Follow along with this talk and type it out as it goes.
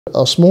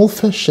A small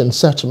fishing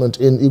settlement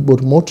in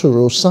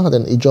Igbomotoru,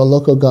 southern Ijaw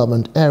local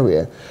government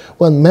area,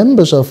 when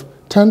members of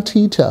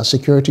Tantita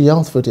Security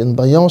outfit in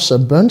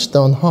Bayelsa burnt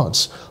down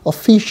huts of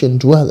fishing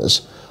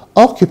dwellers.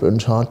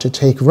 Occupants had to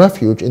take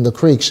refuge in the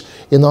creeks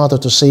in order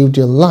to save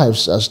their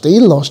lives as they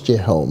lost their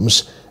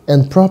homes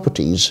and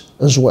properties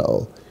as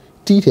well.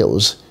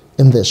 Details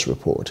in this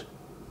report.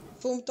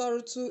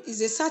 Fumtorutu is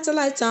a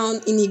satellite town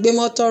in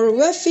Igbomotoru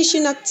where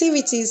fishing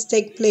activities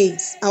take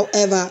place.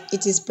 However,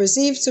 it is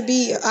perceived to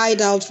be a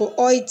hideout for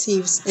oil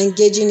thieves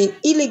engaging in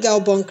illegal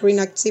bunkering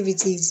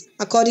activities.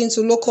 According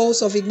to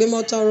locals of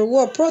Igbomotoru who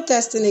are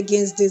protesting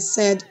against this,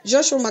 said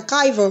Joshua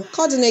McIver,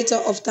 coordinator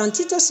of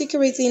Tantita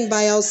Security in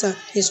Bayelsa,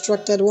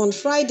 instructed one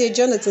Friday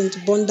Jonathan to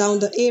burn down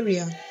the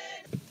area.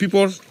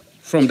 People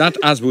from that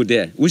hospital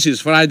there, which is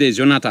Friday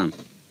Jonathan,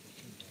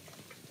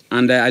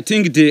 and I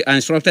think they are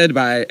instructed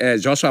by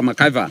Joshua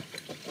McIver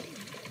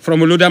from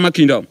Olodama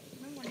Kingdom.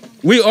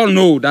 We all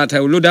know that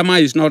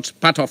Olodama is not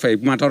part of a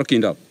Igbomotoru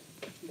Kingdom.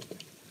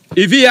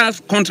 If he has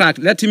contract,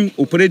 let him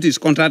operate his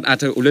contract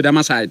at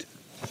Olodama side,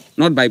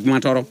 not by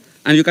Igbomotoru.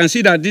 And you can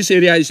see that this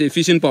area is a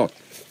fishing port.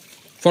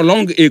 For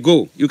long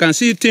ago, you can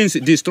see things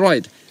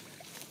destroyed.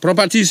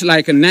 Properties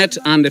like net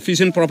and the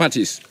fishing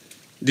properties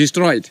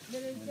destroyed.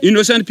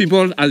 Innocent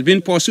people has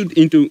been pursued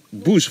into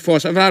bush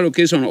for several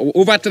occasions,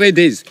 over 3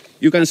 days.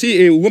 You can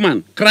see a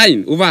woman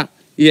crying over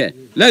here.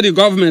 Let the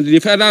government, the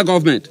federal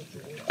government,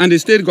 and the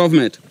state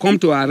government come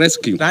to our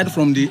rescue. Right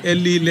from the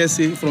early, let's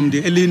say, from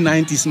the early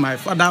 90s, my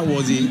father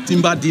was a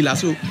timber dealer.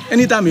 So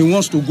anytime he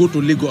wants to go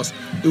to Lagos,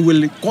 he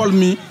will call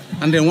me,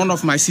 and then one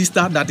of my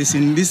sister that is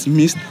in this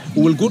midst,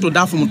 we will go to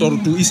that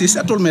fumtorutu. It's a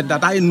settlement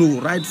that I know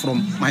right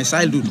from my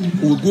childhood.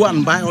 We will go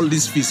and buy all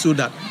these fish so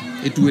that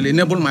it will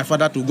enable my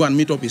father to go and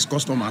meet up his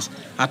customers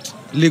at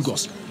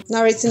Lagos.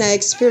 Narrating her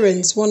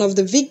experience, one of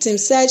the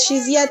victims said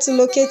she's yet to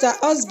locate her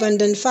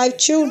husband and 5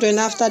 children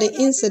after the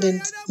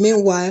incident.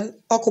 Meanwhile,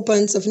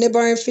 occupants of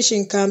neighboring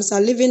fishing camps are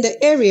leaving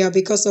the area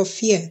because of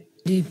fear.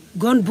 The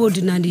gunboat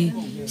and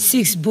the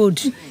 6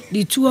 boat,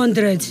 the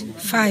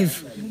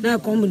 205, now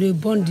come they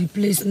burn the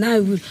place. Now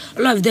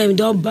all of them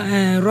don't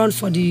run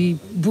for the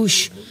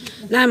bush.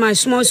 Now my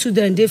small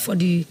children they for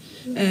the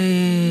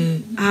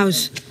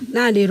house.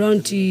 Now they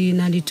run to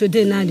now the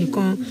today now they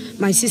come.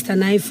 My sister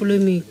now follow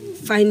me,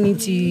 find me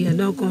to and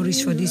don't come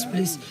reach for this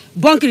place.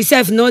 Bunker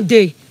itself no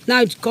day.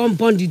 Now it come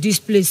burn this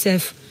place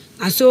self.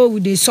 And so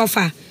they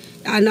suffer.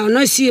 And I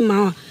not see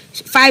my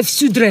 5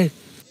 children.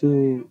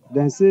 So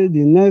they say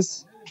the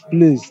next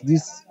place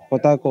this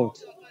Port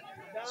Harcourt.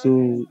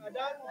 So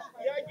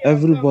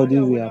everybody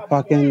we are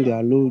packing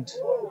their load,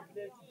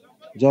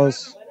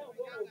 just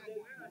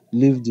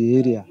leave the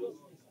area.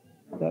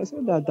 I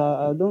said that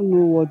I don't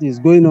know what is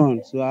going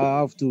on, so I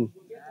have to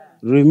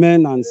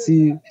remain and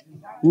see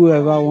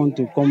whoever want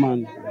to come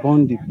and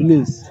burn the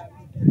place.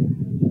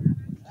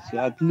 So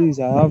at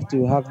least I have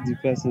to ask the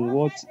person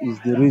what is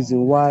the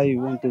reason why you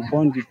want to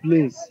burn the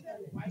place.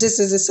 This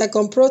is the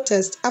second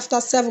protest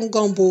after 7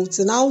 gunboats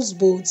and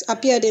houseboats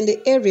appeared in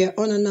the area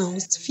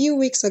unannounced a few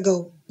weeks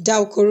ago.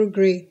 Daokoru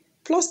Gray,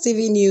 Plus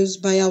TV News,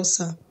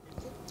 Bayelsa.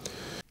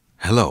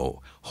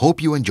 Hello,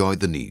 hope you enjoyed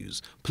the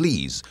news.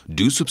 Please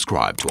do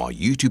subscribe to our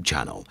YouTube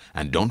channel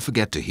and don't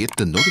forget to hit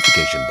the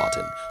notification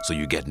button so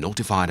you get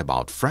notified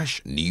about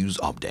fresh news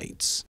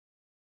updates.